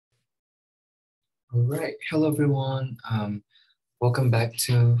All right. Hello, everyone. Welcome back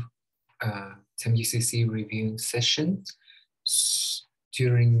to TAMUCC reviewing session.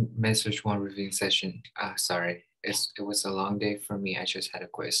 During message one reviewing session, sorry, it was a long day for me. I just had a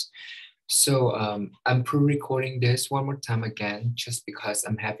quiz. So I'm pre-recording this one more time again, just because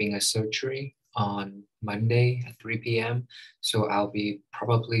I'm having a surgery on Monday at 3 p.m. So I'll be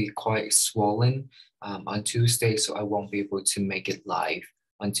probably quite swollen on Tuesday, so I won't be able to make it live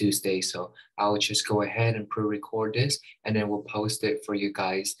on Tuesday. So I'll just go ahead and pre-record this, and then we'll post it for you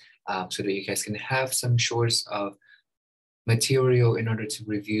guys so that you guys can have some sorts of material in order to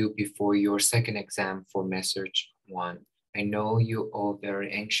review before your second exam for message one. I know you all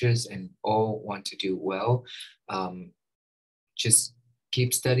very anxious and all want to do well. Just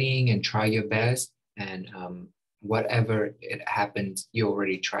keep studying and try your best, and whatever it happens, you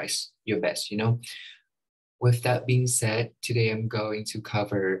already try your best, With that being said, today I'm going to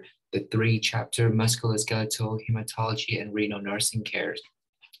cover the 3-chapter Musculoskeletal, Hematology, and Renal Nursing Care.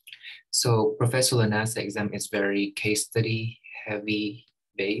 So Professor Lana's exam is very case study heavy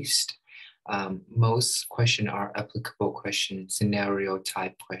based. Most questions are applicable questions, scenario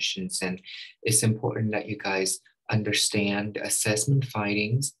type questions, and it's important that you guys understand the assessment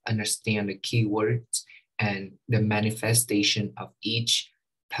findings, understand the keywords, and the manifestation of each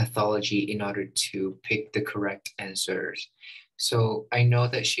pathology in order to pick the correct answers. So I know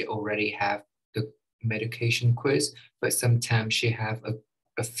that she already have the medication quiz, but sometimes she have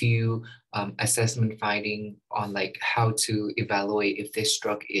a few assessment finding on like how to evaluate if this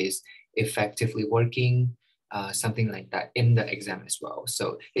drug is effectively working, something like that in the exam as well.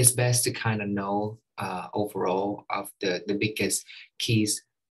 So it's best to kind of know overall of the biggest keys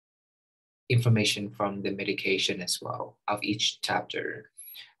information from the medication as well of each chapter.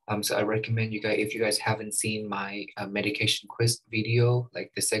 So I recommend you guys, if you guys haven't seen my medication quiz video, like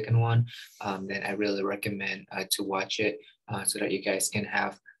the second one, then I really recommend to watch it so that you guys can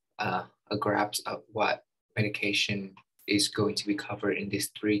have a grasp of what medication is going to be covered in these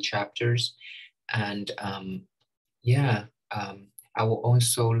 3 chapters. And I will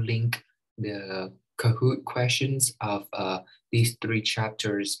also link the Kahoot questions of these 3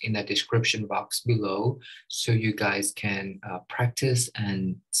 chapters in the description box below, so you guys can practice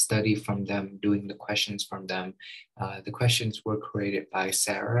and study from them, doing the questions from them. The questions were created by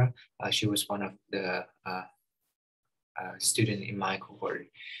Sarah. She was one of the student in my cohort,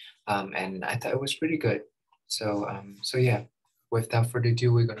 and I thought it was pretty good. So yeah, without further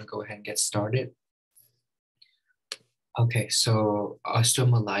ado, we're gonna go ahead and get started. Okay, so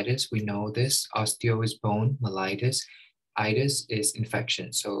osteomyelitis, we know this. Osteo is bone, myelitis. Itis is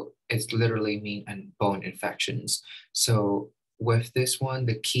infection. So it's literally mean and bone infections. So with this one,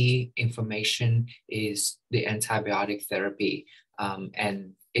 the key information is the antibiotic therapy.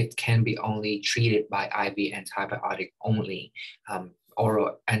 And it can be only treated by IV antibiotic only.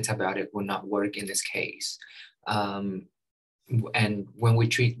 Oral antibiotic will not work in this case. And when we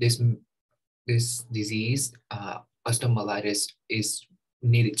treat this disease, osteomyelitis is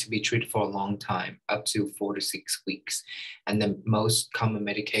needed to be treated for a long time, up to 4 to 6 weeks. And the most common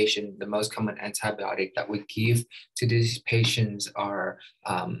medication, the most common antibiotic that we give to these patients are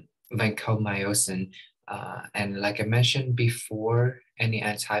vancomycin. And like I mentioned before, any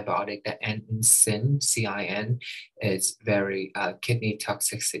antibiotic that ends in CIN, is very kidney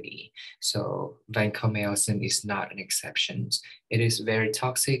toxicity. So vancomycin is not an exception. It is very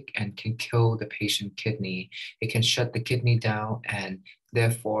toxic and can kill the patient kidney. It can shut the kidney down, and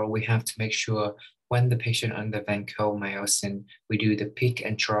therefore we have to make sure when the patient under vancomycin, we do the peak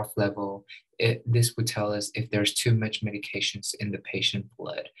and trough level. This would tell us if there's too much medications in the patient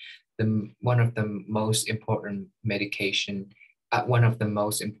blood. One of the most important medication, one of the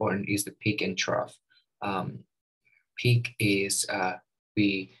most important is the peak and trough. Peak is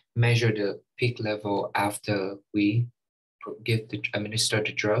we measure the peak level after we administer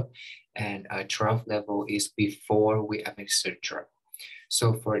the drug, and trough level is before we administer the drug.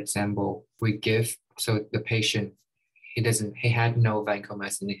 So for example, the patient, he had no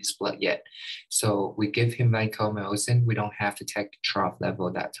vancomycin in his blood yet. So we give him vancomycin, we don't have to take the trough level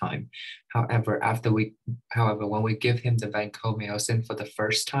at that time. However, when we give him the vancomycin for the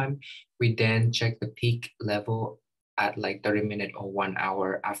first time, we then check the peak level at like 30 minutes or 1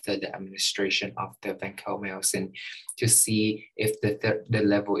 hour after the administration of the vancomycin to see if the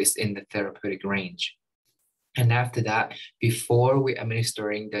level is in the therapeutic range. And after that, before we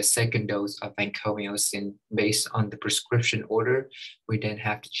administering the second dose of vancomycin based on the prescription order, we then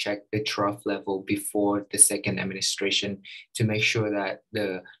have to check the trough level before the second administration to make sure that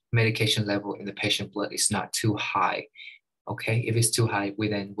the medication level in the patient blood is not too high. Okay, if it's too high, we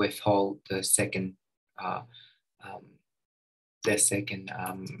then withhold the second um, the second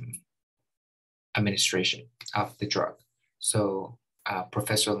administration of the drug. So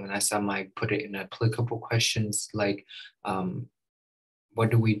Professor Lanessa might put it in applicable questions like, what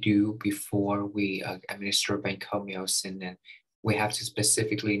do we do before we administer vancomycin? And we have to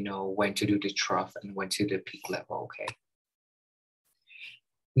specifically know when to do the trough and when to do the peak level, okay?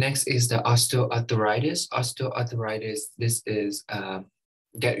 Next is the osteoarthritis. Osteoarthritis, this is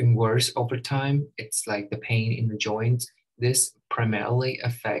getting worse over time. It's like the pain in the joints. This primarily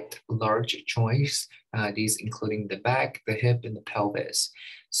affect large joints, these including the back, the hip, and the pelvis.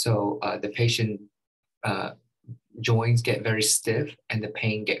 So the patient joints get very stiff and the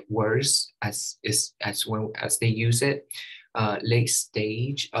pain get worse as they use it. Late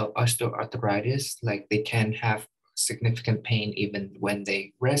stage of osteoarthritis, like they can have significant pain even when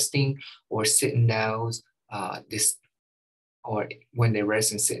they resting or sitting down. Or when they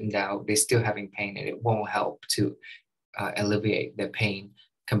rest and sitting down, they're still having pain, and it won't help to alleviate the pain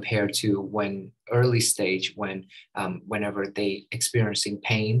compared to when early stage, when whenever they experiencing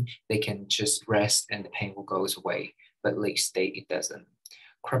pain, they can just rest and the pain will go away. But late stage, it doesn't.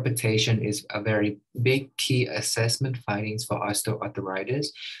 Crepitation is a very big key assessment findings for osteoarthritis.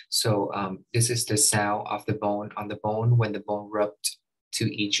 So this is the sound of the bone on the bone when the bone rubbed to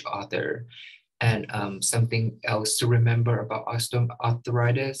each other. And something else to remember about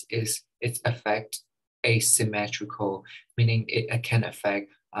osteoarthritis is its effect asymmetrical, meaning it can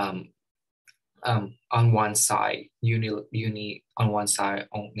affect on one side, uni on one side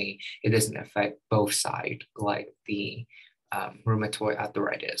only. It doesn't affect both sides like the rheumatoid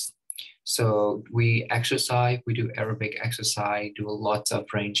arthritis. So we exercise, we do aerobic exercise, do lots of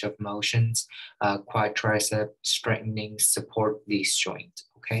range of motions, quad tricep strengthening, support these joints,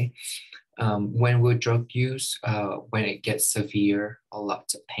 okay? When we drug use, when it gets severe, a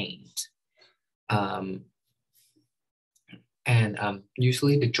lot of pain.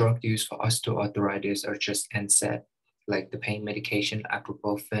 Usually the drug used for osteoarthritis are just NSAID, like the pain medication,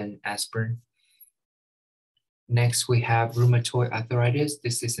 ibuprofen, aspirin. Next, we have rheumatoid arthritis.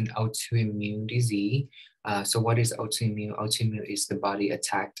 This is an autoimmune disease. So what is autoimmune? Autoimmune is the body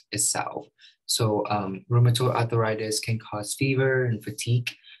attacked itself. So rheumatoid arthritis can cause fever and fatigue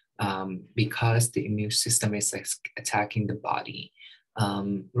because the immune system is attacking the body.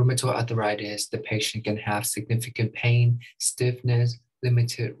 Rheumatoid arthritis, the patient can have significant pain, stiffness,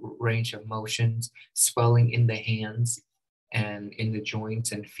 limited range of motions, swelling in the hands and in the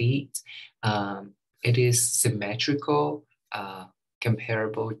joints and feet. It is symmetrical,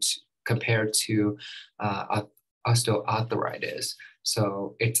 compared to osteoarthritis.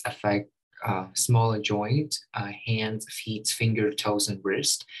 So it affects smaller joints, hands, feet, finger, toes, and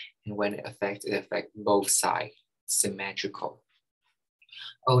wrist. And when it affects both sides, symmetrical.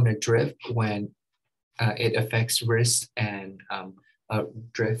 Ulnar drift, when it affects wrist and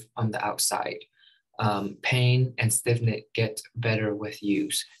drift on the outside. Pain and stiffness get better with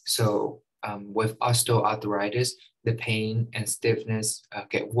use. So with osteoarthritis, the pain and stiffness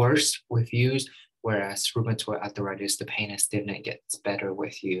get worse with use, whereas rheumatoid arthritis, the pain and stiffness gets better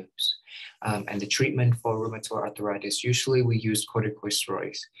with use. And the treatment for rheumatoid arthritis, usually we use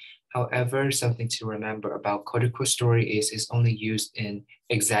corticosteroids. However, something to remember about corticosteroid is it's only used in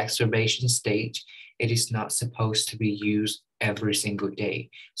exacerbation stage. It is not supposed to be used every single day.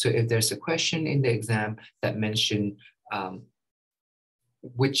 So if there's a question in the exam that mention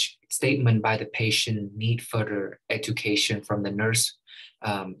which statement by the patient need further education from the nurse,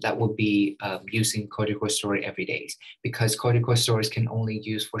 that would be using corticosteroid every day, because corticosteroids can only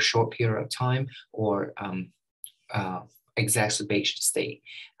use for short period of time or exacerbation state.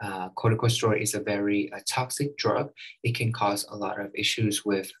 Corticosteroid is a very toxic drug. It can cause a lot of issues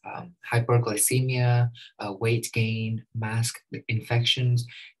with hyperglycemia, weight gain, mask infections,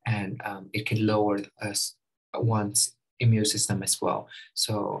 and it can lower one's immune system as well.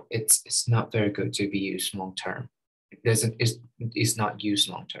 So it's not very good to be used long term. It's not used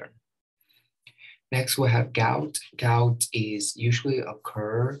long term. Next, we have gout. Gout is usually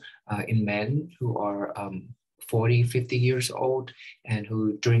occur in men who are 40, 50 years old and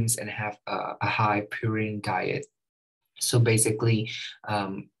who drinks and have a high purine diet. So basically,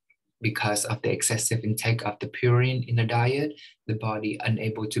 because of the excessive intake of the purine in the diet, the body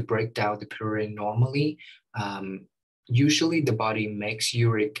unable to break down the purine normally. Usually the body makes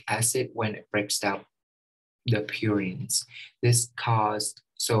uric acid when it breaks down the purines.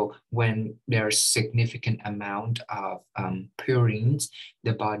 So when there's significant amount of purines,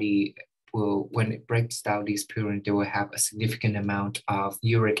 the body will, when it breaks down these purines, they will have a significant amount of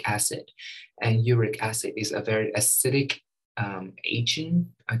uric acid. And uric acid is a very acidic agent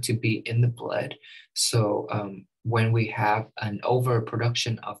to be in the blood. So when we have an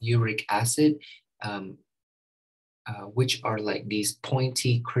overproduction of uric acid, which are like these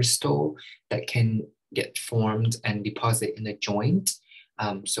pointy crystal that can get formed and deposit in the joint.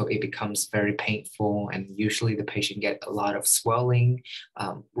 So it becomes very painful, and usually the patient get a lot of swelling,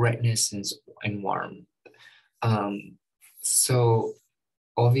 redness, and warmth. So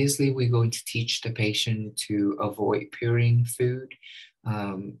obviously, we're going to teach the patient to avoid puring food,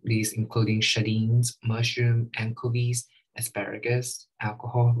 these including sardines, mushroom, anchovies, asparagus,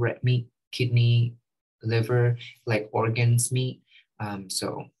 alcohol, red meat, kidney, liver, like organs, meat.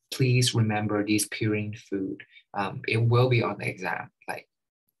 So please remember these puring food. It will be on the exam, like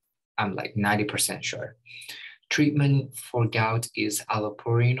I'm like 90% sure. Treatment for gout is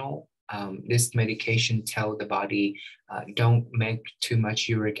allopurinol. This medication tell the body don't make too much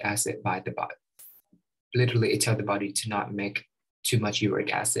uric acid by the body. Literally, it tell the body to not make too much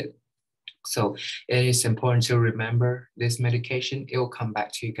uric acid. So it is important to remember this medication. It will come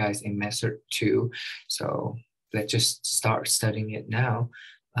back to you guys in method 2. So let's just start studying it now.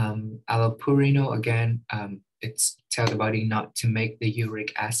 Allopurinol, again, it's tell the body not to make the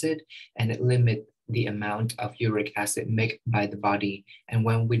uric acid, and it limit the amount of uric acid made by the body. And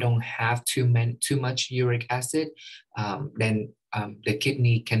when we don't have too much uric acid, then the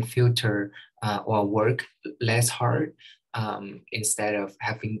kidney can filter or work less hard, instead of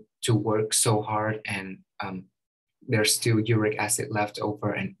having to work so hard, and there's still uric acid left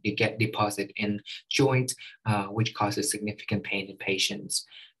over and it get deposited in joint, which causes significant pain in patients.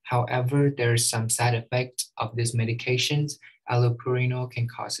 However, there's some side effect of these medications. Allopurinol can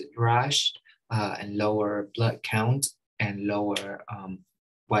cause rash, and lower blood count and lower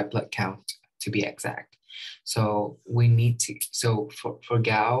white blood count, to be exact. So we need to, so for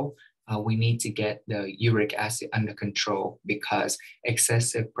gout, we need to get the uric acid under control, because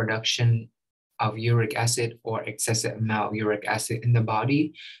excessive production of uric acid or excessive amount of uric acid in the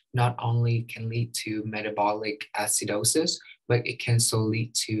body not only can lead to metabolic acidosis, but it can also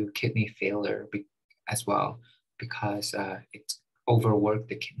lead to kidney failure as well, because it's overworked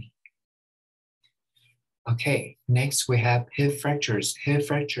the kidney. Okay, next we have hip fractures. Hip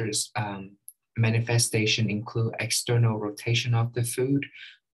fractures manifestation include external rotation of the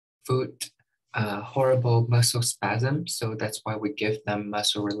foot, horrible muscle spasm. So that's why we give them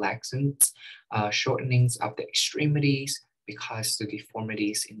muscle relaxants, shortenings of the extremities because the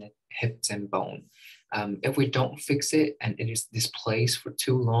deformities in the hips and bone. If we don't fix it and it is displaced for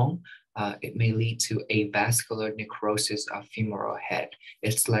too long, it may lead to avascular necrosis of femoral head.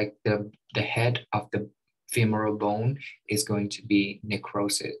 It's like the head of the femoral bone is going to be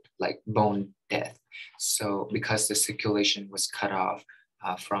necrosis, like bone death. So because the circulation was cut off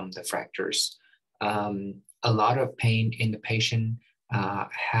from the fractures. A lot of pain in the patient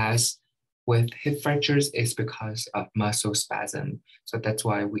has with hip fractures is because of muscle spasm. So that's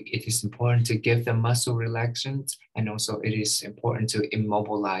why it is important to give them muscle relaxants, and also it is important to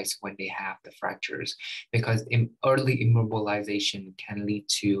immobilize when they have the fractures, because early immobilization can lead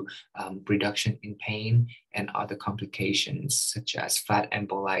to reduction in pain and other complications such as flat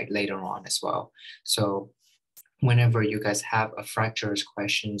emboli later on as well. So whenever you guys have a fractures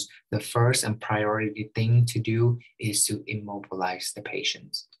questions, the first and priority thing to do is to immobilize the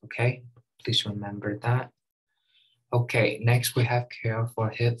patients, okay? Please remember that. Okay, next we have care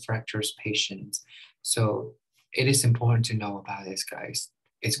for hip fractures patients. So it is important to know about this, guys.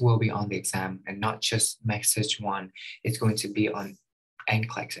 It will be on the exam, and not just message 1. It's going to be on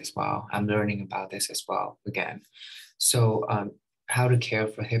NCLEX as well. I'm learning about this as well again. So how to care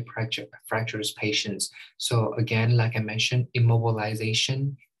for hip fractures patients. So again, like I mentioned,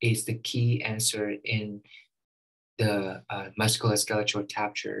 immobilization is the key answer in the musculoskeletal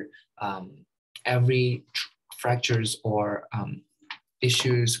chapter. Every fractures or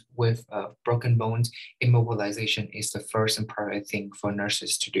issues with broken bones, immobilization is the first and priority thing for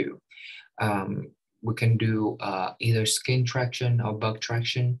nurses to do. We can do either skin traction or bug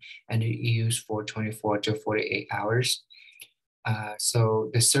traction, and it used for 24 to 48 hours. So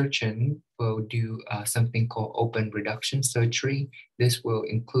the surgeon will do something called open reduction surgery. This will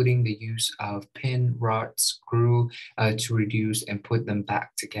including the use of pin, rod, screw to reduce and put them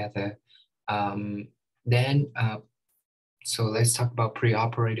back together. So let's talk about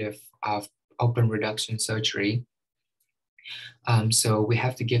preoperative of open reduction surgery. So we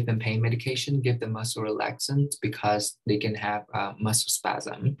have to give them pain medication, give them muscle relaxant because they can have muscle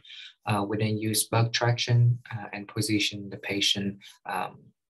spasm. We then use bug traction and position the patient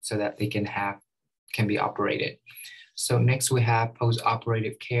so that they can be operated. So next we have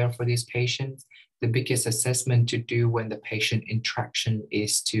post-operative care for these patients. the biggest assessment to do when the patient interaction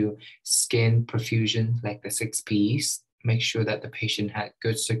is to skin perfusion, like the 6Ps, make sure that the patient had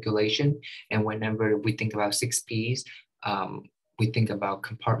good circulation. And whenever we think about 6Ps, we think about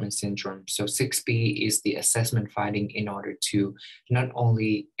compartment syndrome. So 6P is the assessment finding in order to not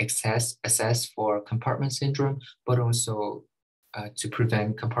only assess for compartment syndrome, but also to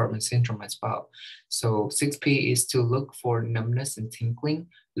prevent compartment syndrome as well. So 6P is to look for numbness and tingling,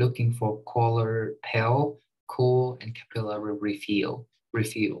 looking for color pale, cool, and capillary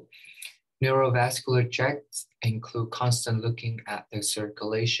refill. Neurovascular checks include constant looking at the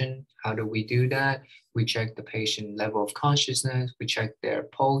circulation. How do we do that? We check the patient level of consciousness, we check their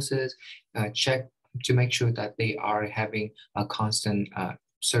pulses, check to make sure that they are having a constant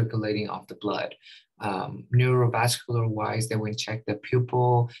circulating of the blood. Neurovascular wise, they will check the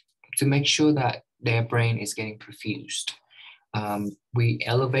pupil to make sure that their brain is getting perfused. We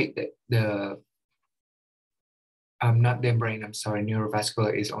elevate not their brain, I'm sorry,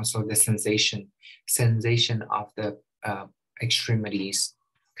 neurovascular is also the sensation of the extremities,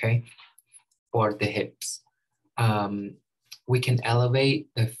 okay, or the hips. We can elevate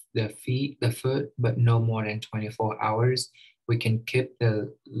the foot, but no more than 24 hours. We can keep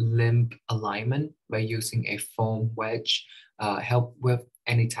the limb alignment by using a foam wedge, help with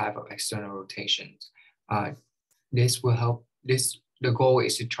any type of external rotations. This will help, the goal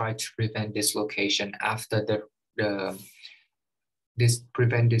is to try to prevent dislocation after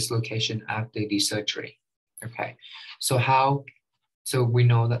prevent dislocation after the surgery. Okay, so we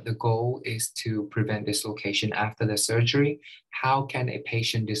know that the goal is to prevent dislocation after the surgery. How can a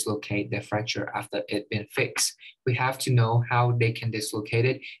patient dislocate their fracture after it's been fixed? We have to know how they can dislocate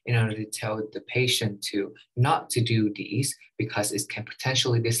it in order to tell the patient not to do these, because it can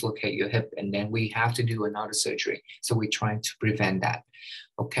potentially dislocate your hip and then we have to do another surgery. So we're trying to prevent that.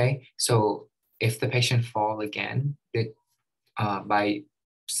 Okay, so if the patient fall again, by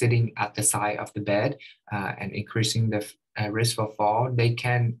sitting at the side of the bed and increasing the risk for fall, they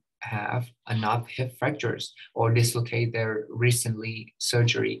can have enough hip fractures or dislocate their recently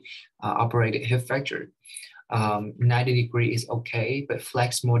surgery operated hip fracture. 90 degree is okay, but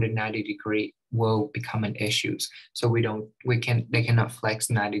flex more than 90 degree will become an issue. So they cannot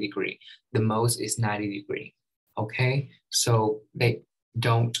flex 90 degree. The most is 90 degree. Okay, so they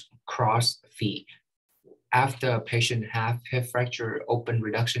don't cross feet. After a patient have hip fracture open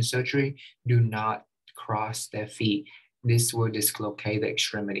reduction surgery, do not cross their feet. This will dislocate the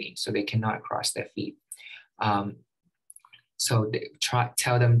extremity, so they cannot cross their feet. So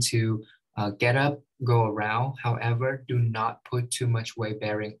tell them to get up, go around. However, do not put too much weight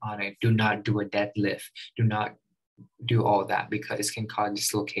bearing on it. Do not do a deadlift. Do not do all that because it can cause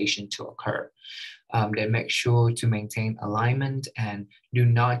dislocation to occur. Then make sure to maintain alignment and do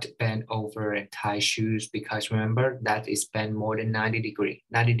not bend over and tie shoes, because remember that is bend more than 90 degree.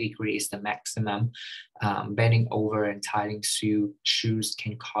 90 degree is the maximum. Bending over and tying shoes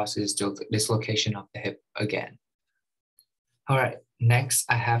can cause dislocation of the hip again. All right, next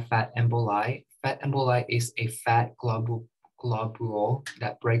I have fat emboli. Fat emboli is a fat globule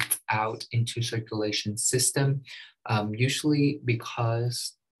that breaks out into circulation system, usually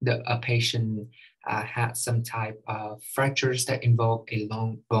because a patient had some type of fractures that involve a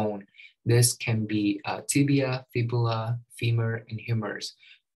long bone. This can be tibia, fibula, femur, and humerus,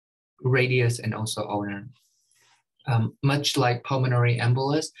 radius, and also ulnar. Much like pulmonary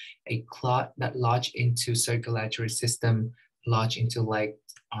embolus, a clot that lodge into circulatory system lodge into legs,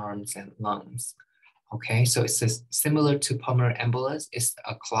 arms, and lungs. Okay, so it's similar to pulmonary embolus. It's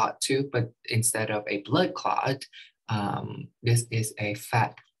a clot too, but instead of a blood clot, this is a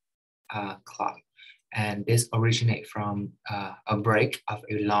fat clot. And this originates from a break of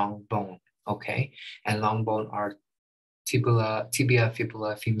a long bone, okay? And long bone are tibia,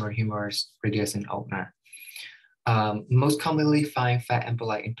 fibula, femur, humerus, radius, and ulnar. Most commonly find fat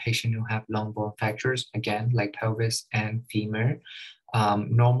emboli in patients who have long bone fractures, again, like pelvis and femur.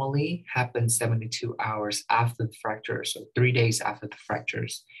 Normally happens 72 hours after the fracture, so 3 days after the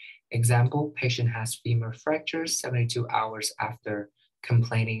fractures. Example, patient has femur fractures 72 hours after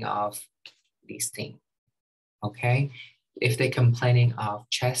complaining of these things, okay? If they're complaining of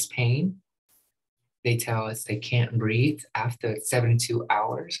chest pain, they tell us they can't breathe after 72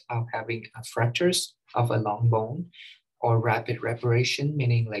 hours of having fractures of a long bone, or rapid respiration,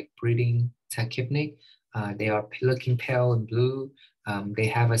 meaning like breathing tachypneic. They are looking pale and blue. They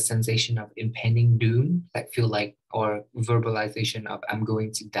have a sensation of impending doom, like feel like, or verbalization of I'm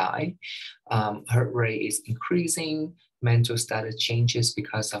going to die. Heart rate is increasing. Mental status changes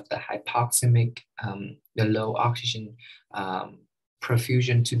because of the hypoxemic, the low oxygen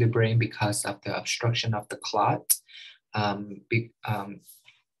perfusion to the brain because of the obstruction of the clot.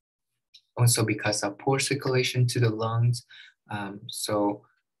 Also because of poor circulation to the lungs. So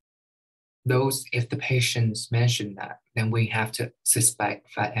those, if the patients mention that, then we have to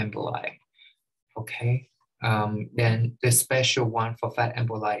suspect fat emboli. Okay. Then the special one for fat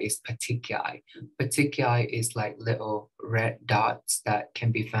emboli is petechiae. Petechiae is like little red dots that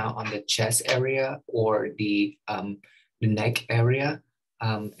can be found on the chest area or the neck area,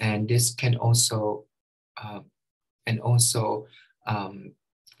 and this can also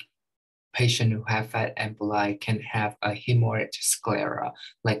patient who have fat emboli can have a hemorrhagic sclera,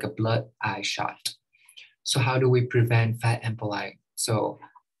 like a blood eye shot. So how do we prevent fat emboli? So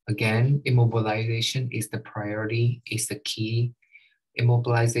again, immobilization is the priority, is the key.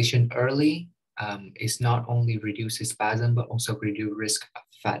 Immobilization early is not only reduces spasm, but also reduce risk of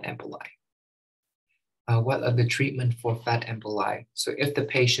fat emboli. What are the treatment for fat emboli? So if the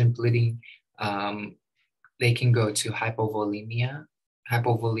patient bleeding, they can go to hypovolemic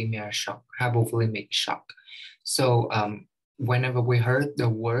shock. So whenever we heard the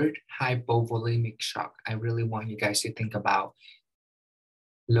word hypovolemic shock, I really want you guys to think about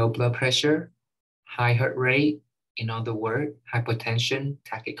low blood pressure, high heart rate, in other words, hypotension,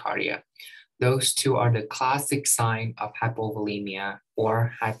 tachycardia. Those two are the classic sign of hypovolemia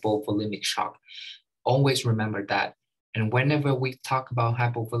or hypovolemic shock. Always remember that. And whenever we talk about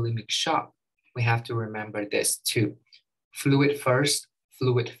hypovolemic shock, we have to remember this too. Fluid first,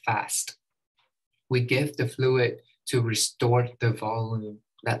 fluid fast. We give the fluid to restore the volume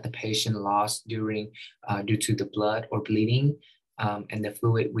that the patient lost due to the blood or bleeding. And the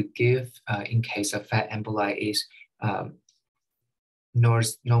fluid we give in case of fat emboli is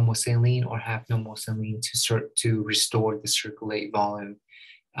normal saline or half normal saline to restore the circulate volume.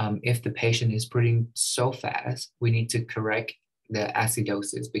 If the patient is breathing so fast, we need to correct the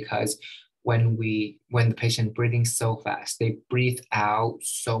acidosis, because when the patient breathing so fast, they breathe out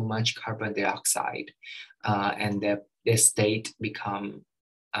so much carbon dioxide, and their state become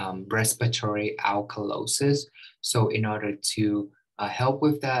respiratory alkalosis. So in order to help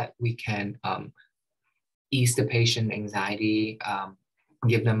with that, we can ease the patient anxiety,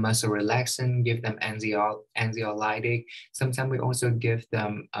 give them muscle relaxant, give them anxiolytic. Sometimes we also give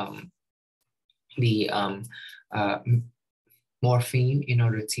them morphine in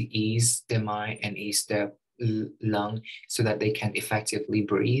order to ease the mind and ease the lung so that they can effectively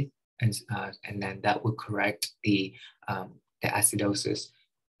breathe. And then that will correct the acidosis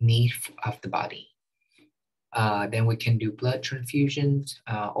need of the body. Then we can do blood transfusions,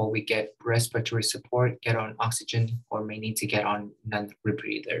 or we get respiratory support, get on oxygen, or may need to get on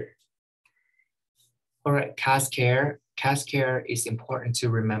non-rebreather. All right, CAS care. CAS care is important to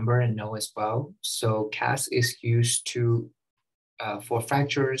remember and know as well. So CAS is used for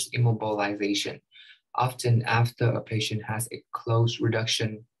fractures immobilization. Often after a patient has a close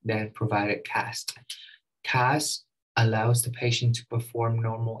reduction, then provided cast. CAS allows the patient to perform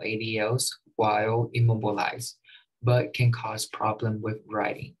normal ADLs while immobilized, but can cause problem with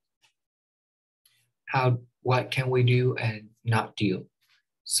writing. What can we do and not do?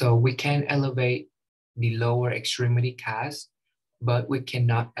 So we can elevate the lower extremity cast, but we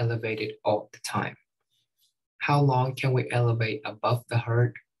cannot elevate it all the time. How long can we elevate above the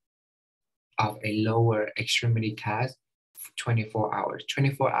heart of a lower extremity cast? 24 hours.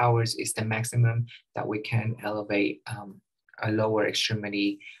 24 hours is the maximum that we can elevate a lower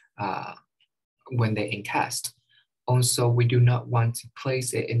extremity when they're in cast. Also, we do not want to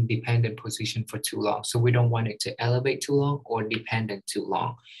place it in dependent position for too long. So we don't want it to elevate too long or dependent too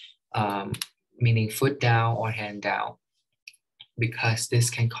long, meaning foot down or hand down, because this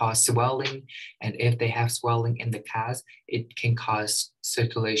can cause swelling. And if they have swelling in the cast, it can cause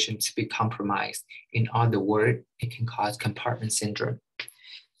circulation to be compromised. In other words, it can cause compartment syndrome.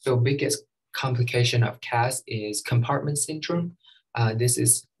 So biggest complication of cast is compartment syndrome.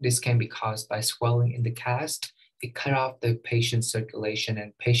 This can be caused by swelling in the cast. It cut off the patient's circulation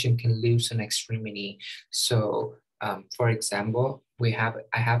and patient can lose an extremity. So for example, I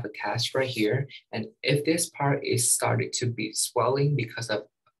have a cast right here, and if this part is started to be swelling because of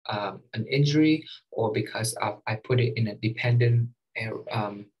an injury or because of I put it in a dependent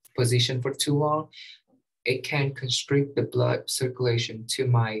position for too long, it can constrict the blood circulation to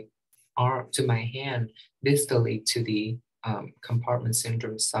my arm, to my hand, distally to the compartment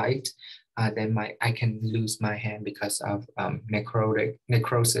syndrome site. Then I can lose my hand because of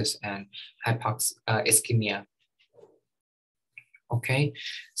necrosis and ischemia. Okay,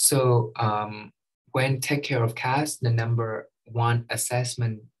 so when take care of CAS, the number one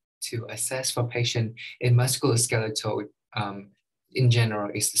assessment to assess for patient in musculoskeletal in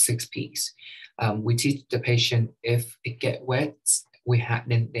general is the 6 Ps. We teach the patient if it get wet,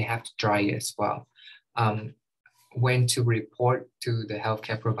 then they have to dry it as well. When to report to the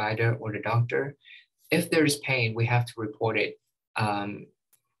healthcare provider or the doctor. If there is pain, we have to report it. Hold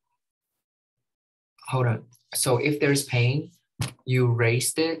on. So if there's pain, you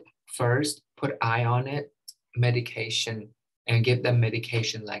raised it first, put eye on it, medication, and give them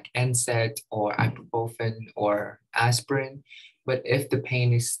medication like NSAID or ibuprofen or aspirin. But if the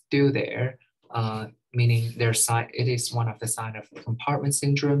pain is still there, meaning it is one of the signs of compartment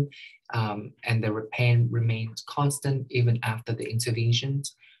syndrome, and the pain remains constant even after the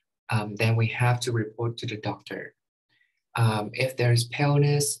interventions, then we have to report to the doctor. If there is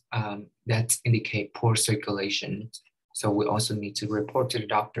paleness, that indicate poor circulation. So we also need to report to the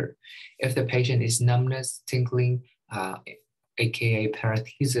doctor. If the patient is numbness, tingling, aka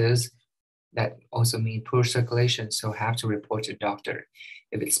paresthesias, that also means poor circulation, so have to report to the doctor.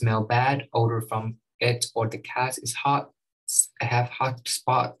 If it smells bad, odor from it or the cast is hot, have hot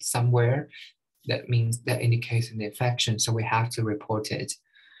spot somewhere, that means that indicates an infection, so we have to report it.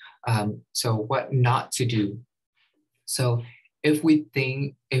 So what not to do? So if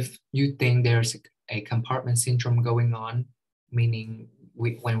you think there's a compartment syndrome going on, meaning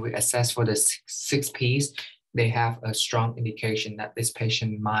when we assess for the 6 Ps, they have a strong indication that this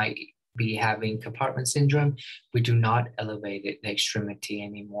patient might be having compartment syndrome. We do not elevate the extremity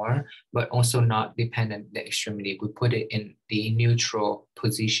anymore, but also not dependent the extremity. We put it in the neutral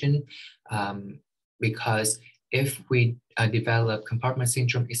position, because if we develop compartment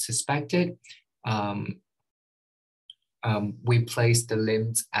syndrome is suspected, we place the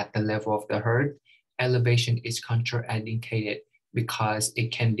limbs at the level of the heart. Elevation is contraindicated because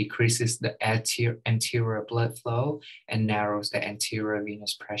it can decreases the anterior blood flow and narrows the anterior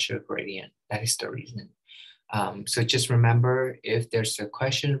venous pressure gradient. That is the reason. So just remember, if there's a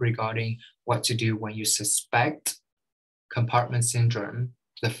question regarding what to do when you suspect compartment syndrome,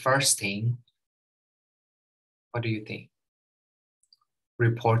 the first thing, what do you think?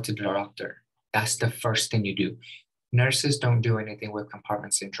 Report to the doctor. That's the first thing you do. Nurses don't do anything with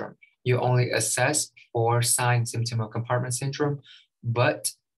compartment syndrome. You only assess for sign symptom of compartment syndrome,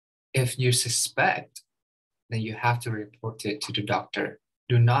 but if you suspect, then you have to report it to the doctor.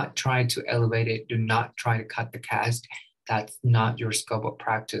 Do not try to elevate it. Do not try to cut the cast. That's not your scope of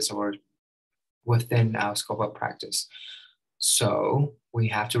practice or within our scope of practice. So we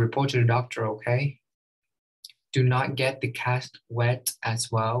have to report to the doctor, okay? Do not get the cast wet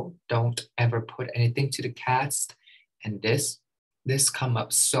as well. Don't ever put anything to the cast. And this come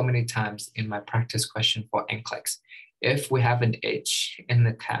up so many times in my practice question for NCLEX. If we have an itch in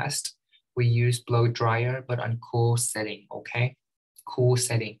the cast, we use blow dryer, but on cool setting, okay? Cool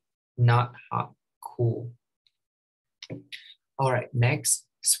setting, not hot, cool. All right, next,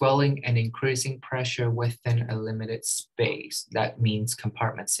 swelling and increasing pressure within a limited space. That means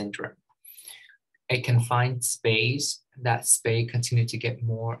compartment syndrome. A confined space, that space continue to get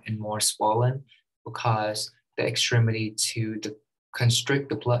more and more swollen because the extremity to constrict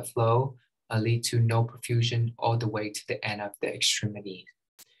the blood flow lead to no perfusion all the way to the end of the extremity.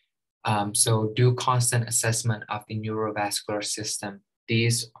 So do constant assessment of the neurovascular system.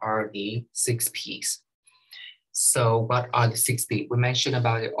 These are the 6 Ps. So what are the 6 Ps? We mention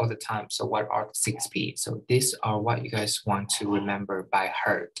about it all the time. So what are the 6 Ps? So these are what you guys want to remember by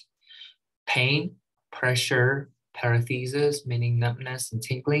heart. Pain, pressure, paresthesias, meaning numbness and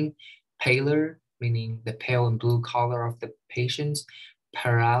tingling, pallor, meaning the pale and blue color of the patients,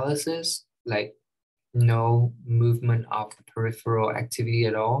 paralysis, like no movement of the peripheral activity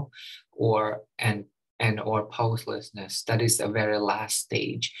at all, or poselessness. That is the very last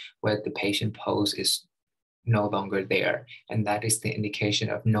stage where the patient pose is no longer there, and that is the indication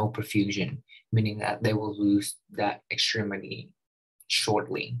of no perfusion, meaning that they will lose that extremity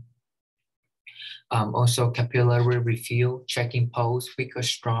shortly. Also capillary refill, checking pulse, weak or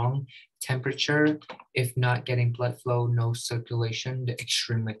strong, temperature. If not getting blood flow, no circulation, the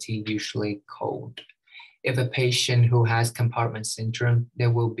extremity usually cold. If a patient who has compartment syndrome, they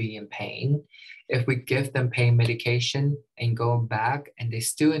will be in pain. If we give them pain medication and go back and they're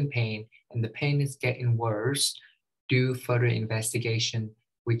still in pain and the pain is getting worse, do further investigation.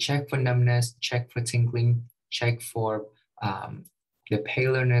 We check for numbness, check for tingling, check for the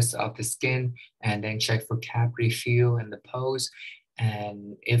paleness of the skin, and then check for cap refill and the pose.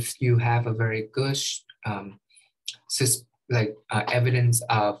 And if you have a very good evidence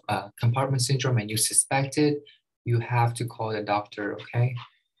of compartment syndrome and you suspect it, you have to call the doctor, okay?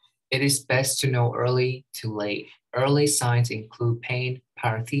 It is best to know early to late. Early signs include pain,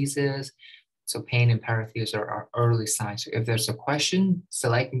 paresthesias, So pain and paresthesia are early signs. So if there's a question,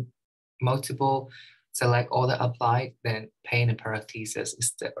 select multiple, select all that applied, then pain and paresthesia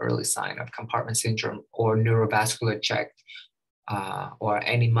is the early sign of compartment syndrome or neurovascular check, or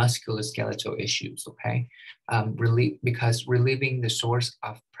any musculoskeletal issues, okay? Because relieving the source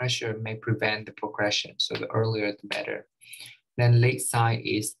of pressure may prevent the progression, so the earlier the better. Then late sign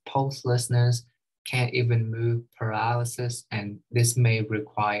is pulselessness, can't even move, paralysis, and this may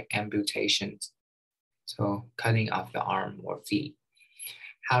require amputations, so cutting off the arm or feet.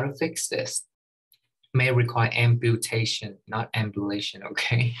 How to fix this? May require amputation, not ambulation,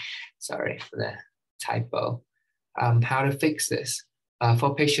 okay? Sorry for the typo. How to fix this?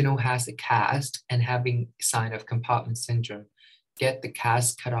 For a patient who has a cast and having sign of compartment syndrome, get the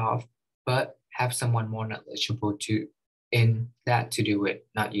cast cut off, but have someone more knowledgeable in that to do it,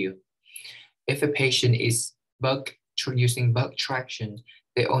 not you. If a patient is using bug traction,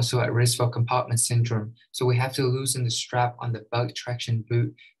 they're also at risk for compartment syndrome. So we have to loosen the strap on the bug traction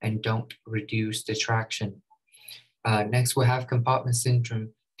boot and don't reduce the traction. Next, we have compartment syndrome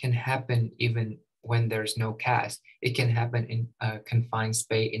can happen even when there's no cast. It can happen in a confined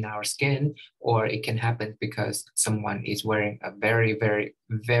space in our skin, or it can happen because someone is wearing a very, very,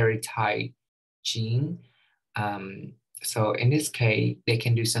 very tight jean. So in this case, they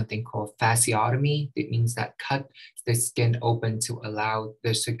can do something called fasciotomy. It means that cut the skin open to allow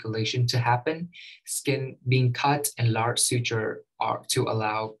the circulation to happen. Skin being cut and large suture are to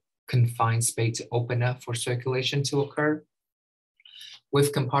allow confined space to open up for circulation to occur.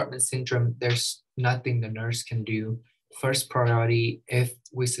 With compartment syndrome, there's nothing the nurse can do. First priority, if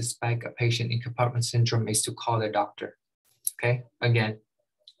we suspect a patient in compartment syndrome, is to call the doctor. Okay, again,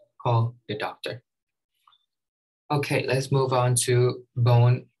 call the doctor. Okay, let's move on to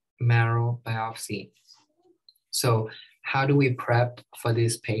bone marrow biopsy. So how do we prep for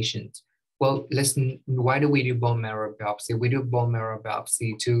this patient? Well, listen, why do we do bone marrow biopsy? We do bone marrow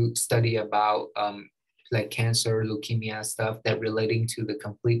biopsy to study about like cancer, leukemia, stuff that relating to the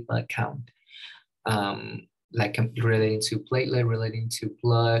complete blood count, like relating to platelet, relating to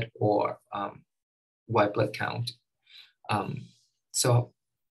blood, or white blood count. So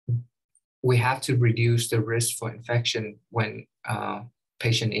we have to reduce the risk for infection when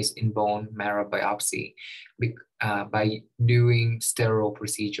patient is in bone marrow biopsy by doing sterile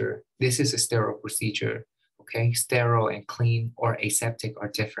procedure. This is a sterile procedure, okay? Sterile and clean or aseptic are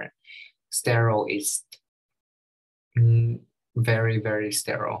different. Sterile is very, very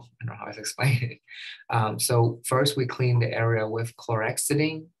sterile. I don't know how to explain it. So first we clean the area with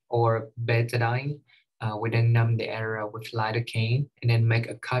chlorhexidine or betadine. We then numb the area with lidocaine and then make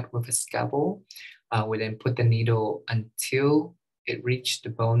a cut with a scalpel. We then put the needle until it reached the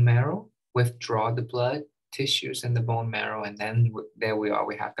bone marrow, withdraw the blood, tissues in the bone marrow, and then there we are,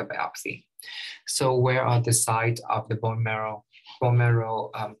 we have the biopsy. So where are the sites of the bone marrow? Bone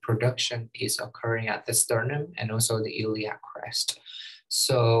marrow production is occurring at the sternum and also the iliac crest.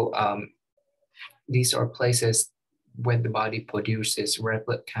 So these are places where the body produces red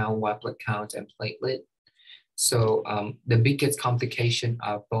blood count, white blood count, and platelet. So the biggest complication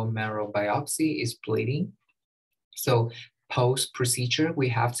of bone marrow biopsy is bleeding. So post-procedure, we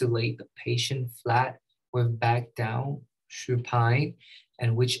have to lay the patient flat with back down, supine,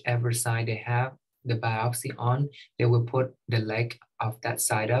 and whichever side they have the biopsy on, they will put the leg of that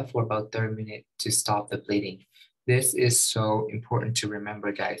side up for about 30 minutes to stop the bleeding. This is so important to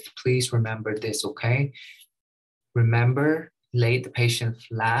remember, guys. Please remember this, okay? Remember, lay the patient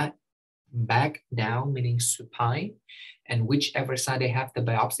flat, back down, meaning supine, and whichever side they have the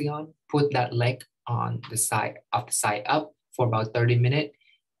biopsy on, put that leg on the side up for about 30 minutes,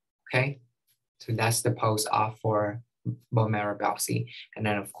 okay? So that's the pose off for bone marrow biopsy. And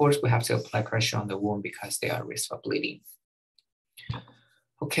then of course we have to apply pressure on the wound because they are at risk for bleeding.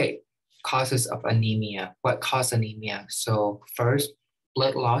 Okay, causes of anemia. What causes anemia? So first,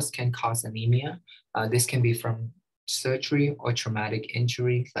 blood loss can cause anemia. This can be from surgery or traumatic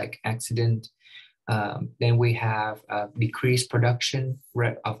injury like accident. Then we have decreased production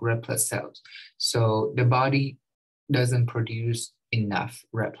of red blood cells. So the body doesn't produce enough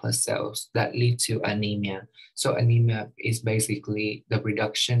red blood cells that lead to anemia. So anemia is basically the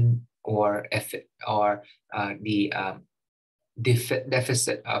reduction or the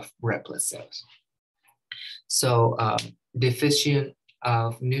deficit of red blood cells. So deficient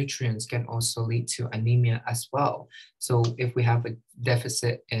of nutrients can also lead to anemia as well. So if we have a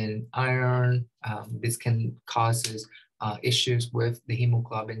deficit in iron, this can cause issues with the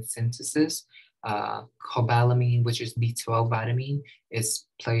hemoglobin synthesis. Cobalamin, which is B12 vitamin,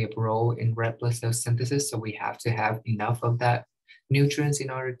 play a role in red blood cell synthesis. So we have to have enough of that nutrients in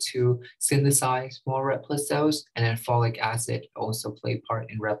order to synthesize more red blood cells, and then folic acid also play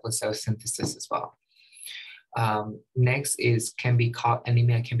part in red blood cell synthesis as well. Next is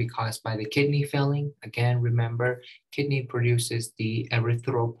anemia can be caused by the kidney failing. Again, remember, kidney produces the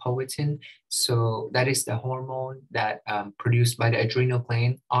erythropoietin. So that is the hormone that produced by the adrenal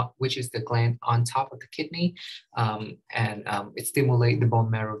gland, which is the gland on top of the kidney. It stimulates the bone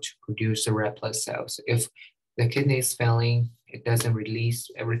marrow to produce the red blood cells. If the kidney is failing, it doesn't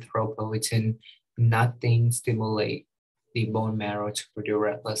release erythropoietin, nothing stimulates the bone marrow to produce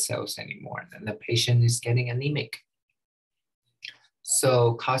red blood cells anymore, and the patient is getting anemic.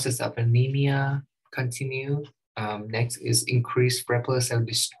 So causes of anemia continue. Next is increased red blood cell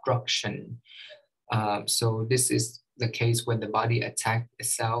destruction. So this is the case when the body attacks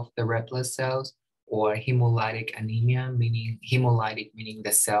itself, the red blood cells, or hemolytic anemia, meaning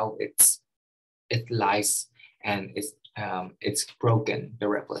the cell it lies and it's broken, the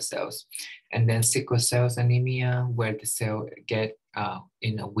red blood cells. And then sickle cell anemia, where the cell get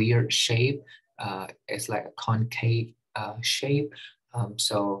in a weird shape. It's like a concave shape,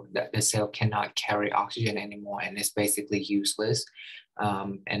 so that the cell cannot carry oxygen anymore and it's basically useless.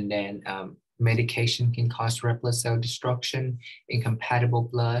 And then medication can cause red blood cell destruction, incompatible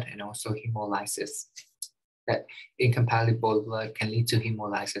blood, and also hemolysis. That incompatible blood can lead to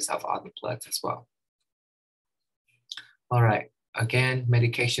hemolysis of other bloods as well. All right, again,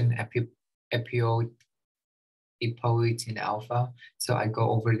 medication epoetin alpha. So I go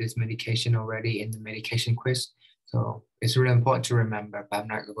over this medication already in the medication quiz. So it's really important to remember, but I'm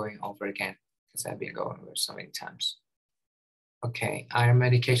not going over again because I've been going over so many times. Okay, iron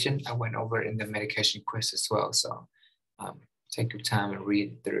medication, I went over in the medication quiz as well. So take your time and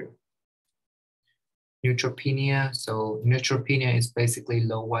read it through. Neutropenia. So neutropenia is basically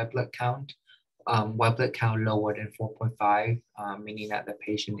low white blood count. White blood count lower than 4.5, meaning that the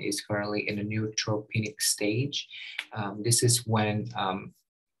patient is currently in a neutropenic stage. This is when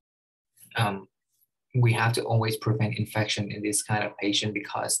we have to always prevent infection in this kind of patient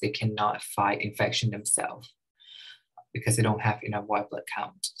because they cannot fight infection themselves because they don't have enough white blood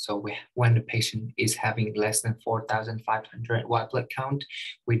count. So when the patient is having less than 4,500 white blood count,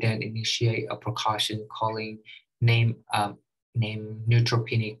 we then initiate a precaution calling named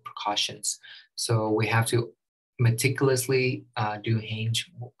neutropenic precautions. So we have to meticulously do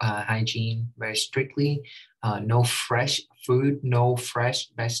hygiene very strictly. No fresh food, no fresh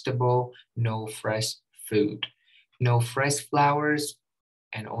vegetable, no fresh food, no fresh flowers,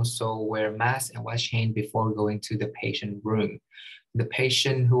 and also wear mask and wash hand before going to the patient room. The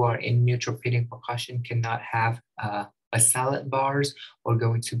patient who are in neutropenic precaution cannot have a salad bars or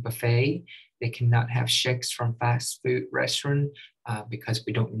going to buffet. They cannot have shakes from fast food restaurant because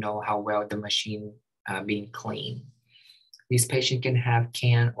we don't know how well the machine being cleaned. These patients can have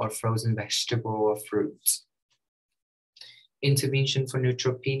canned or frozen vegetable or fruits. Intervention for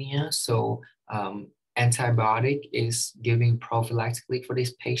neutropenia. So antibiotic is given prophylactically for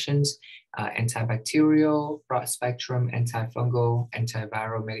these patients. Antibacterial, broad spectrum, antifungal,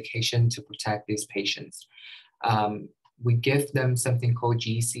 antiviral medication to protect these patients. We give them something called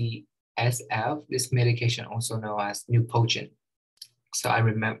GCSF. This medication also known as Neupogen. So I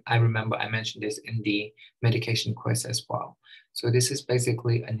remember I mentioned this in the medication quiz as well. So this is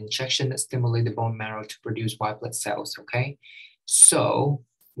basically an injection that stimulates the bone marrow to produce white blood cells, okay? So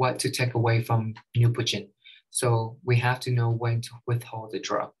what to take away from Neupogen? So we have to know when to withhold the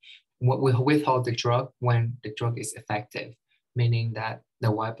drug. We withhold the drug when the drug is effective, meaning that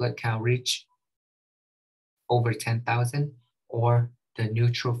the white blood count reach over 10,000 or the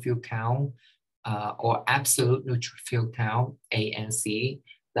neutrophil count or absolute neutrophil count, ANC,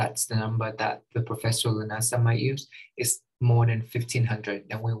 that's the number that the Professor Lunasa might use, is more than 1,500,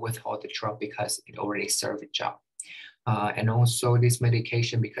 then we withhold the drug because it already served its job. And also this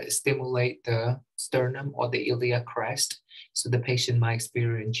medication, because it stimulates the sternum or the iliac crest, so the patient might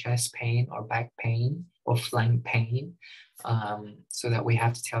experience chest pain or back pain or flank pain, so that we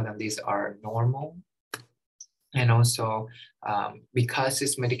have to tell them these are normal. And also, because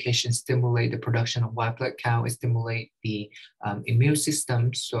this medication stimulates the production of white blood count, it stimulates the immune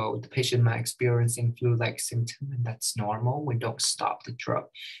system. So the patient might experiencing flu-like symptom, and that's normal. We don't stop the drug.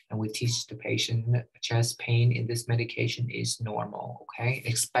 And we teach the patient that chest pain in this medication is normal, okay?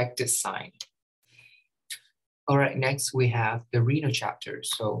 Expected sign. All right, next we have the renal chapter.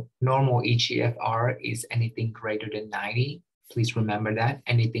 So normal eGFR is anything greater than 90. Please remember that.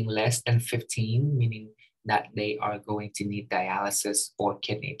 Anything less than 15, meaning that they are going to need dialysis or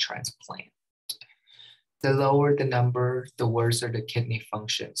kidney transplant. The lower the number, the worse are the kidney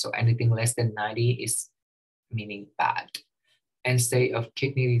function. So anything less than 90 is meaning bad. End state of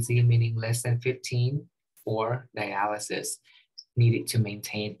kidney disease, meaning less than 15, or dialysis needed to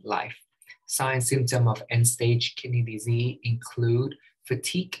maintain life. Signs and symptoms of end-stage kidney disease include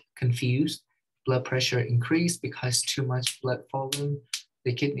fatigue, confused, blood pressure increased because too much blood volume.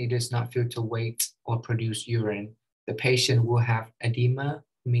 The kidney does not filter weight or produce urine. The patient will have edema,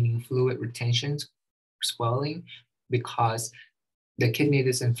 meaning fluid retention, swelling, because the kidney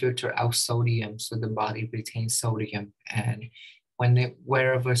doesn't filter out sodium, so the body retains sodium. And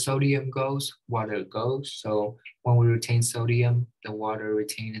wherever sodium goes, water goes. So when we retain sodium, the water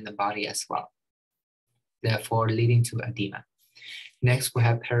retained in the body as well, therefore leading to edema. Next, we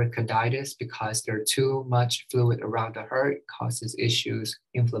have pericarditis because there's too much fluid around the heart, causes issues,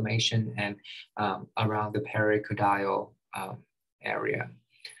 inflammation, and around the pericardial area.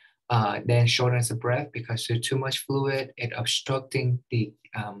 Then shortness of breath because there's too much fluid, it obstructing the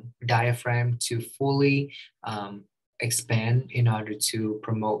diaphragm to fully expand in order to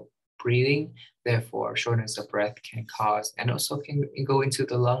promote breathing. Therefore, shortness of breath can cause, and also can go into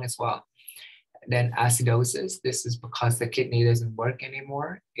the lung as well. Then acidosis, this is because the kidney doesn't work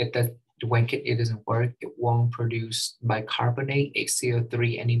anymore. When kidney doesn't work, it won't produce bicarbonate,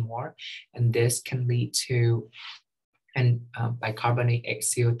 HCO3 anymore. And this can lead to bicarbonate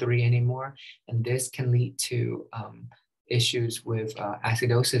HCO3 anymore. And this can lead to issues with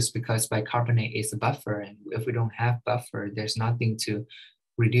acidosis because bicarbonate is a buffer. And if we don't have buffer, there's nothing to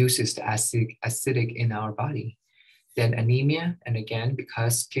reduce the acidic in our body. Then anemia, and again,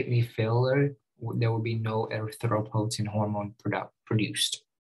 because kidney failure, there will be no erythropoietin hormone produced.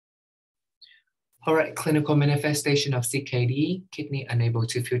 All right, clinical manifestation of CKD, kidney unable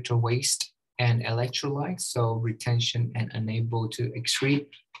to filter waste and electrolytes, so retention and unable to excrete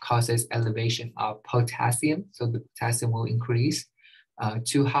causes elevation of potassium, so the potassium will increase.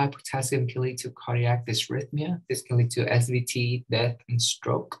 Too high potassium can lead to cardiac dysrhythmia. This can lead to SVT, death, and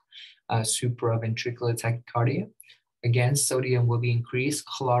stroke, supraventricular tachycardia. Again, sodium will be increased,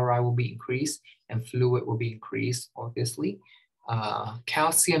 chloride will be increased, and fluid will be increased, obviously.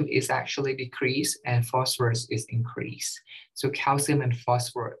 Calcium is actually decreased and phosphorus is increased. So calcium and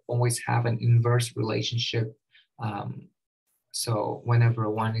phosphorus always have an inverse relationship. So whenever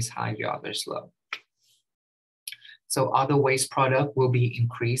one is high, the other is low. So other waste product will be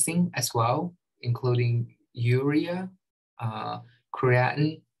increasing as well, including urea,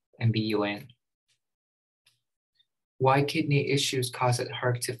 creatinine, and BUN. Why kidney issues cause the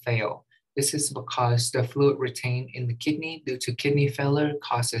heart to fail? This is because the fluid retained in the kidney due to kidney failure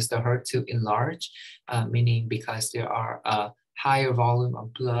causes the heart to enlarge, meaning because there are a higher volume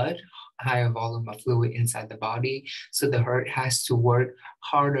of blood, higher volume of fluid inside the body. So the heart has to work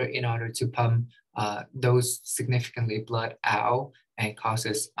harder in order to pump those significantly blood out and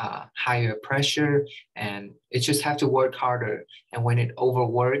causes higher pressure, and it just have to work harder. And when it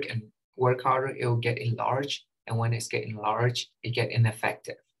overwork and work harder, it will get enlarged. And when it's getting large, it get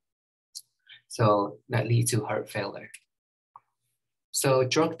ineffective. So that leads to heart failure. So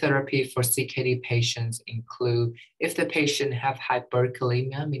drug therapy for CKD patients include, if the patient have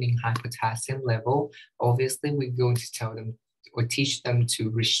hyperkalemia, meaning high potassium level, obviously we're going to tell them or teach them to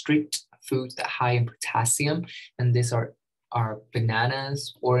restrict foods that are high in potassium. And these are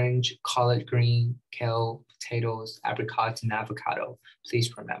bananas, orange, collard green, kale, potatoes, apricots, and avocado.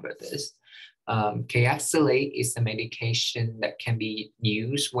 Please remember this. Kayexalate is a medication that can be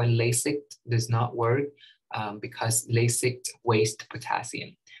used when LASIK does not work because LASIK wastes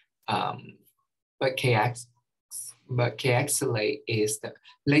potassium. But Kayexalate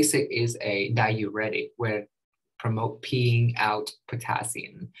LASIK is a diuretic where promote peeing out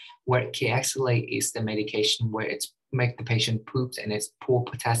potassium, where Kayexalate is the medication where it's make the patient poops and it's pour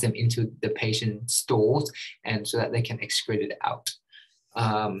potassium into the patient's stools and so that they can excrete it out.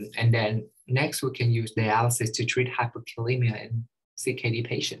 And then next, we can use dialysis to treat hyperkalemia in CKD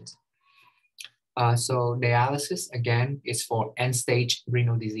patients. So dialysis, again, is for end-stage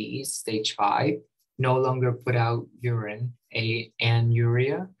renal disease, stage 5, no longer put out urine, and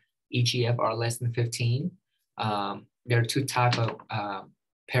urea, EGF are less than 15. There are two types of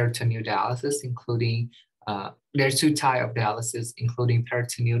peritoneal dialysis, including, there are two types of dialysis, including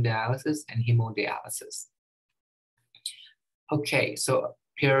peritoneal dialysis and hemodialysis. Okay, so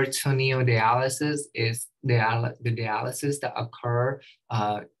peritoneal dialysis is the dialysis that occur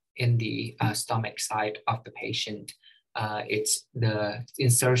in the stomach side of the patient. It's the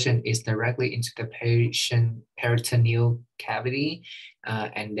insertion is directly into the patient peritoneal cavity,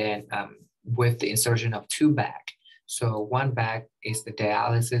 and then with the insertion of 2 bags. So 1 bag is the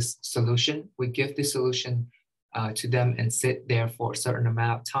dialysis solution. We give the solution to them and sit there for a certain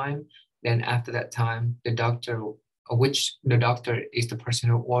amount of time. Then after that time, the doctor which the doctor is the person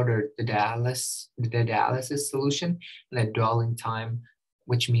who ordered the dialysis solution, and the dwelling time,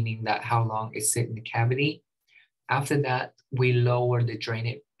 which meaning that how long it sit in the cavity. After that, we lower the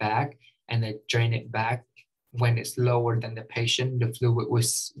drainage bag, and the drainage bag, when it's lower than the patient, the fluid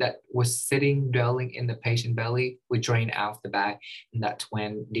that was sitting, dwelling in the patient belly, we drain out the bag, and that's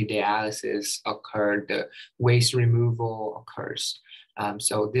when the dialysis occurred, the waste removal occurs.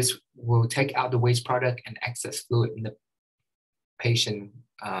 So this will take out the waste product and excess fluid in the patient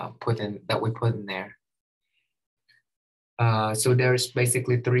that we put in there. So there's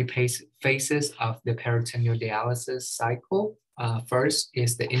basically three phases of the peritoneal dialysis cycle. First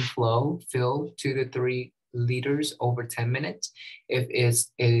is the inflow, fill 2 to 3 liters over 10 minutes. If it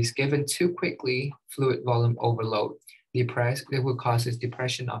is given too quickly, fluid volume overload. It will cause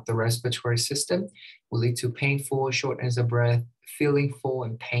depression of the respiratory system, will lead to painful, shortness of breath, feeling full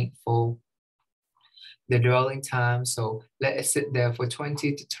and painful. The dwelling time, so let it sit there for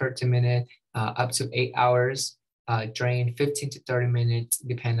 20 to 30 minutes, up to 8 hours. Drain 15 to 30 minutes,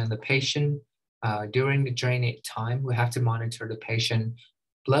 depending on the patient. During the drainage time, we have to monitor the patient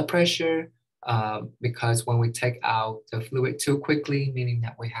blood pressure, because when we take out the fluid too quickly, meaning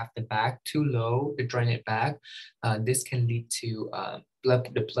that we have the bag too low, the drainage bag, this can lead to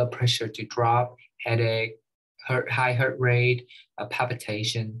the blood pressure to drop, headache, high heart rate,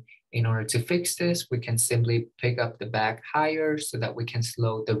 palpitation. In order to fix this, we can simply pick up the bag higher so that we can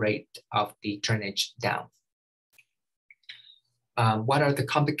slow the rate of the drainage down. What are the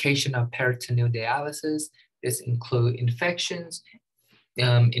complications of peritoneal dialysis? This include infections,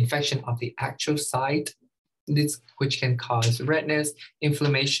 infection of the actual site, which can cause redness,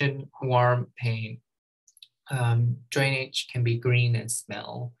 inflammation, warm, pain. Drainage can be green and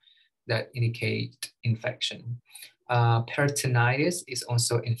smell that indicate infection. Peritonitis is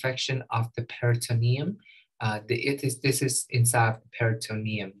also infection of the peritoneum. This is inside the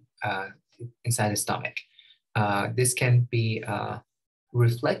peritoneum, inside the stomach. This can be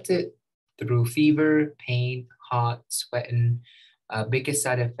reflected through fever, pain, hot, sweating. Biggest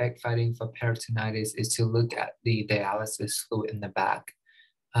side effect fighting for peritonitis is to look at the dialysis fluid in the back.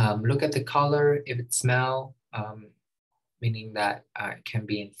 Look at the color. If it smells, meaning that it can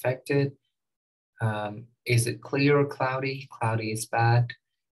be infected. Is it clear or cloudy? Cloudy is bad.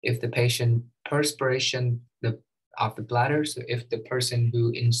 If the patient perspiration of the bladder, so if the person who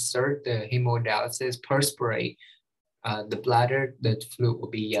insert the hemodialysis perspirate the bladder, the fluid will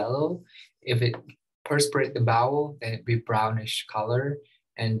be yellow. If it perspirate the bowel, then it'd be brownish color,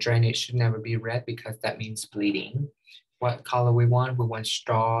 and drainage should never be red because that means bleeding. What color we want? We want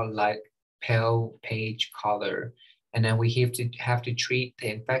straw, light, pale beige color. And then we have to treat the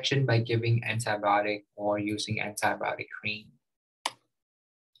infection by giving antibiotic or using antibiotic cream.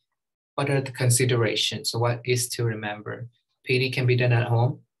 What are the considerations? So what is to remember? PD can be done at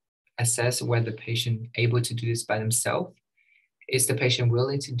home. Assess whether the patient is able to do this by themselves. Is the patient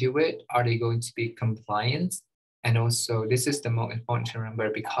willing to do it? Are they going to be compliant? And also, this is the most important to remember,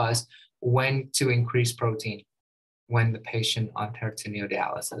 because when to increase protein when the patient on peritoneal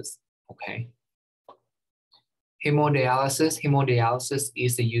dialysis, okay? Hemodialysis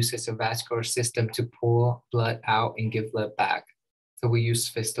is the use of a vascular system to pull blood out and give blood back. So we use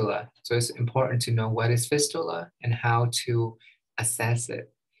fistula. So it's important to know what is fistula and how to assess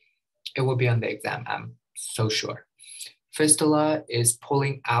it. It will be on the exam, I'm so sure. Fistula is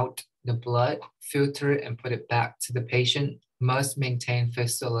pulling out the blood, filter it, and put it back to the patient. Must maintain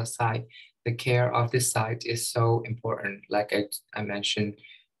fistula site. The care of this site is so important. Like I mentioned,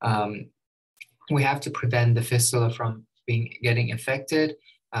 we have to prevent the fistula from getting infected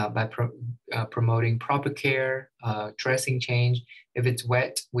by promoting proper care, dressing change. If it's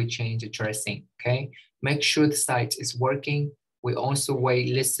wet, we change the dressing, okay? Make sure the site is working. We also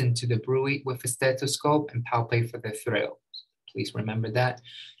listen to the bruit with a stethoscope and palpate for the thrill. Please remember that.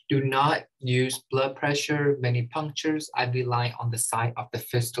 Do not use blood pressure, many punctures, IV line on the side of the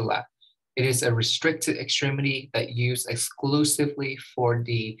fistula. It is a restricted extremity that used exclusively for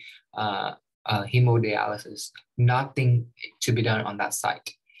the hemodialysis. Nothing to be done on that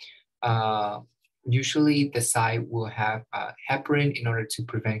site. Usually the site will have heparin in order to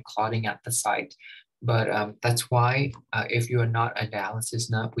prevent clotting at the site. But that's why if you are not a dialysis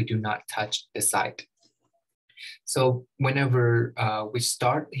nurse, we do not touch the site. So whenever we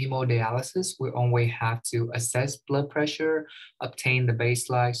start hemodialysis, we only have to assess blood pressure, obtain the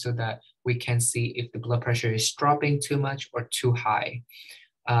baseline so that we can see if the blood pressure is dropping too much or too high.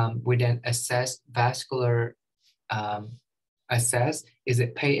 We then assess vascular, is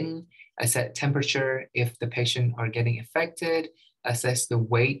it patent, assess temperature if the patient are getting affected, assess the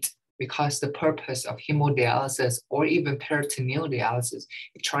weight because the purpose of hemodialysis or even peritoneal dialysis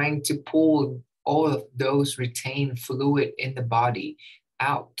is trying to pull all of those retained fluid in the body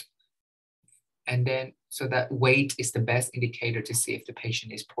out. And then, so that weight is the best indicator to see if the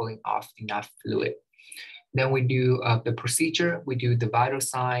patient is pulling off enough fluid. Then we do the procedure. We do the vital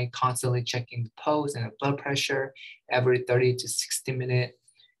sign, constantly checking the pulse and the blood pressure every 30 to 60 minutes.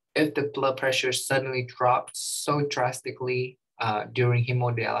 If the blood pressure suddenly drops so drastically during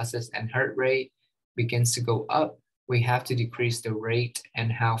hemodialysis and heart rate begins to go up, we have to decrease the rate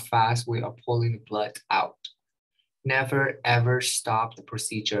and how fast we are pulling the blood out. Never ever stop the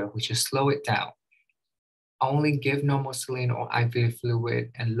procedure, we just slow it down. Only give normal saline or IV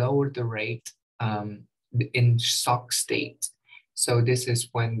fluid and lower the rate in shock state. So this is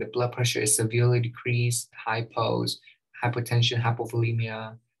when the blood pressure is severely decreased, high pulse, hypotension,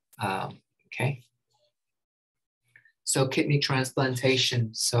 hypovolemia. Okay. So kidney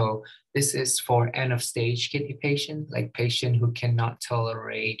transplantation. So this is for end of stage kidney patient, like patient who cannot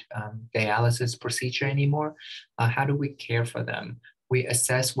tolerate dialysis procedure anymore. How do we care for them? We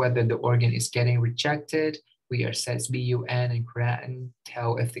assess whether the organ is getting rejected. We assess BUN and creatinine,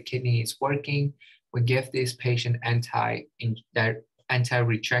 tell if the kidney is working. We give this patient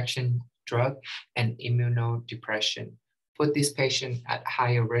anti-rejection drug and immunodepression. Put this patient at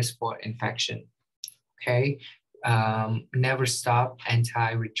higher risk for infection. Okay. Never stop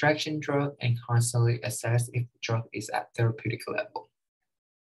anti-rejection drug and constantly assess if the drug is at therapeutic level.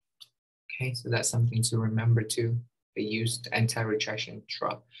 Okay, so that's something to remember too. They use the anti-rejection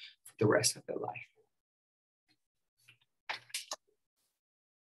drug for the rest of their life.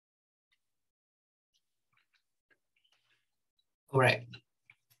 All right,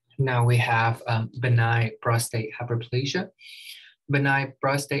 now we have benign prostate hyperplasia. Benign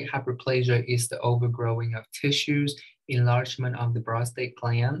prostate hyperplasia is the overgrowing of tissues, enlargement of the prostate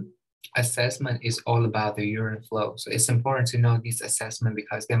gland. Assessment is all about the urine flow. So it's important to know this assessment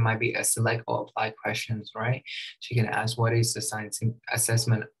because there might be a select or applied questions, right? So you can ask what is the science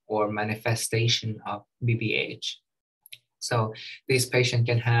assessment or manifestation of BPH. So this patient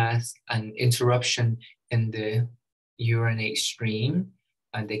can have an interruption in the urinate stream,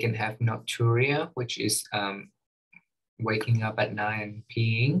 and they can have nocturia, which is waking up at night and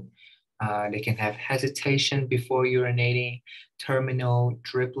peeing. They can have hesitation before urinating, terminal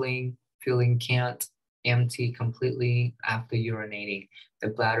dribbling, feeling can't empty completely after urinating. The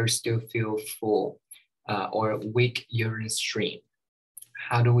bladder still feels full or weak urine stream.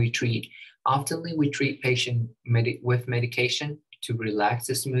 How do we treat? Often we treat patients with medication to relax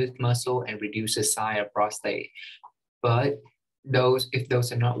the smooth muscle and reduce the size of prostate. But if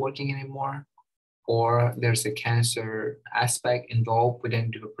those are not working anymore, or there's a cancer aspect involved, we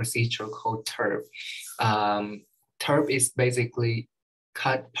then do a procedure called TURP. TURP is basically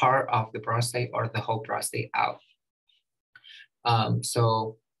cut part of the prostate or the whole prostate out.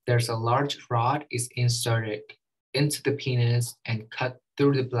 So there's a large rod is inserted into the penis and cut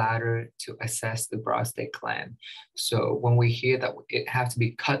through the bladder to assess the prostate gland. So when we hear that it has to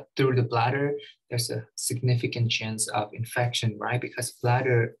be cut through the bladder, there's a significant chance of infection, right? Because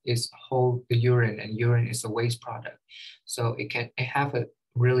bladder hold the urine and urine is a waste product. So it have a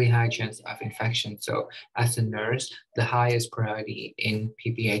really high chance of infection. So as a nurse, the highest priority in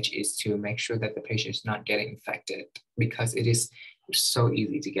PPH is to make sure that the patient is not getting infected because it is so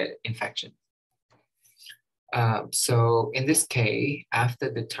easy to get infection. So in this case, after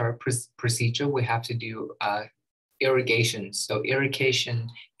the TURP procedure, we have to do irrigation. So irrigation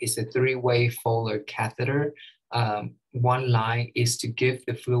is a three-way Foley catheter. One line is to give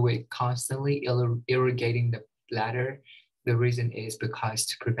the fluid constantly irrigating the bladder. The reason is because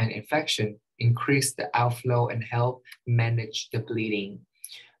to prevent infection, increase the outflow and help manage the bleeding.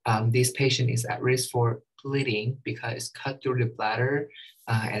 This patient is at risk for bleeding because it's cut through the bladder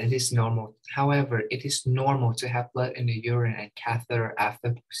and it is normal. However, it is normal to have blood in the urine and catheter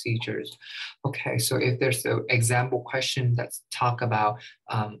after procedures. Okay, so if there's an example question that's talk about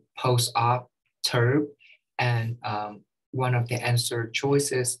post-op TURP, and one of the answer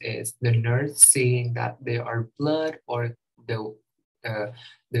choices is the nurse seeing that there are blood or the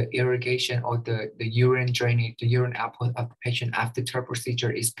irrigation or the urine drainage, the urine output of the patient after TURP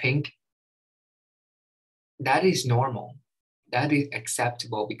procedure is pink. That is normal. That is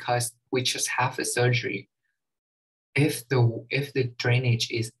acceptable because we just have the surgery. If the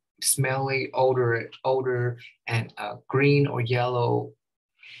drainage is smelly, odor, and green or yellow,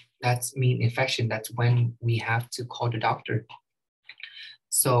 that's mean infection. That's when we have to call the doctor.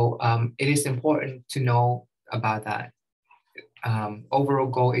 So it is important to know about that. overall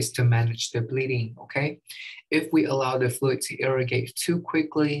goal is to manage the bleeding, okay? If we allow the fluid to irrigate too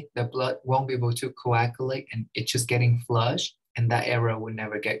quickly, the blood won't be able to coagulate and it's just getting flushed, and that area will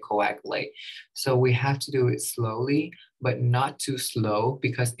never get coagulate. So we have to do it slowly, but not too slow,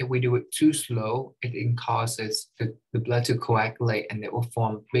 because if we do it too slow, it causes the blood to coagulate and it will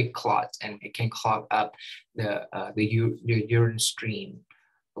form big clots and it can clog up the urine stream.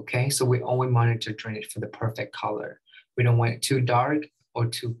 Okay, so we only monitor drainage for the perfect color. We don't want it too dark or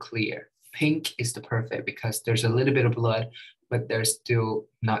too clear. Pink is the perfect because there's a little bit of blood, but there's still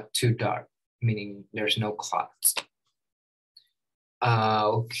not too dark, meaning there's no clots.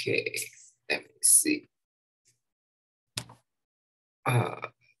 Okay, let me see.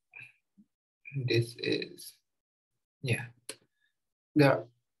 This is, yeah. There,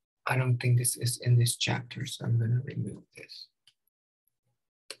 I don't think this is in this chapter, so I'm gonna remove this.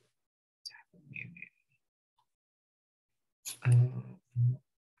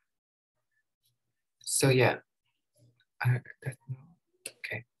 So yeah,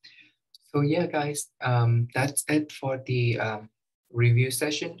 okay. So yeah, guys, that's it for the review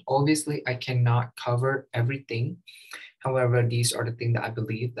session. Obviously, I cannot cover everything. However, these are the things that I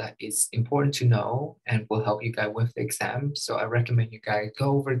believe that is important to know and will help you guys with the exam. So I recommend you guys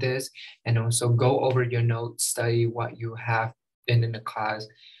go over this and also go over your notes, study what you have been in the class,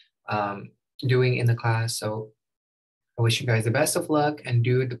 doing in the class. So I wish you guys the best of luck and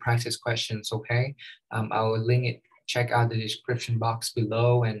do the practice questions, okay? I will link it, check out the description box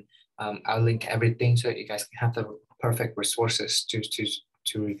below, and I'll link everything so that you guys can have the perfect resources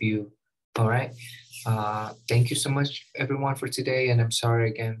to review. All right. Thank you so much, everyone, for today. And I'm sorry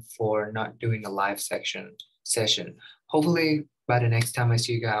again for not doing a live session. Hopefully, by the next time I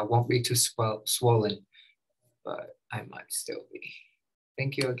see you guys, I won't be too swollen, but I might still be.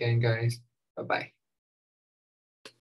 Thank you again, guys. Bye-bye.